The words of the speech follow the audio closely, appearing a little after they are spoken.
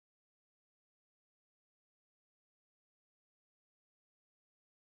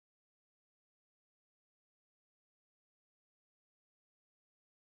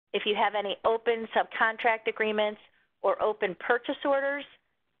if you have any open subcontract agreements or open purchase orders.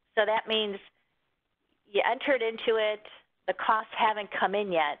 So that means you entered into it, the costs haven't come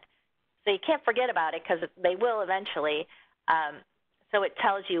in yet. So you can't forget about it because they will eventually. So it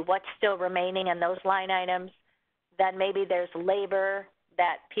tells you what's still remaining in those line items. Then maybe there's labor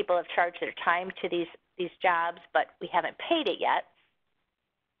that people have charged their time to these jobs, but we haven't paid it yet.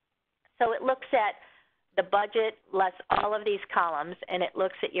 So it looks at the budget less all of these columns, and it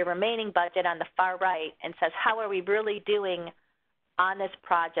looks at your remaining budget on the far right and says, how are we really doing on this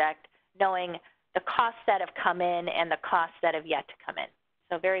project, knowing the costs that have come in and the costs that have yet to come in.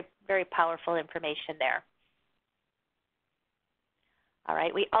 So very, very powerful information there. All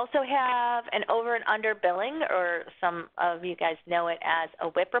right, we also have an over and under billing, or some of you guys know it as a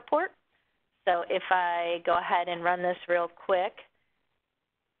WIP report. So if I go ahead and run this real quick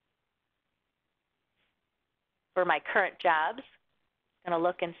for my current jobs, I'm going to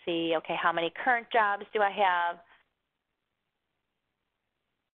look and see, okay, how many current jobs do I have?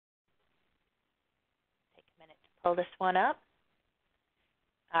 Take a minute to pull this one up.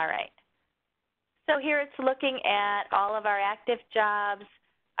 All right. So here it's looking at all of our active jobs,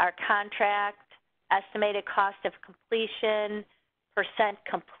 our contract, estimated cost of completion, percent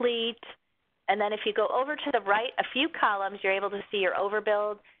complete, and then if you go over to the right a few columns, you're able to see your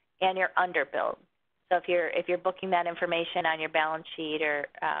overbilled and your underbilled. So if you're booking that information on your balance sheet or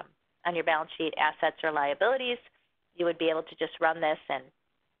on your balance sheet assets or liabilities, you would be able to just run this and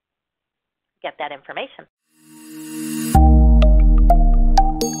get that information.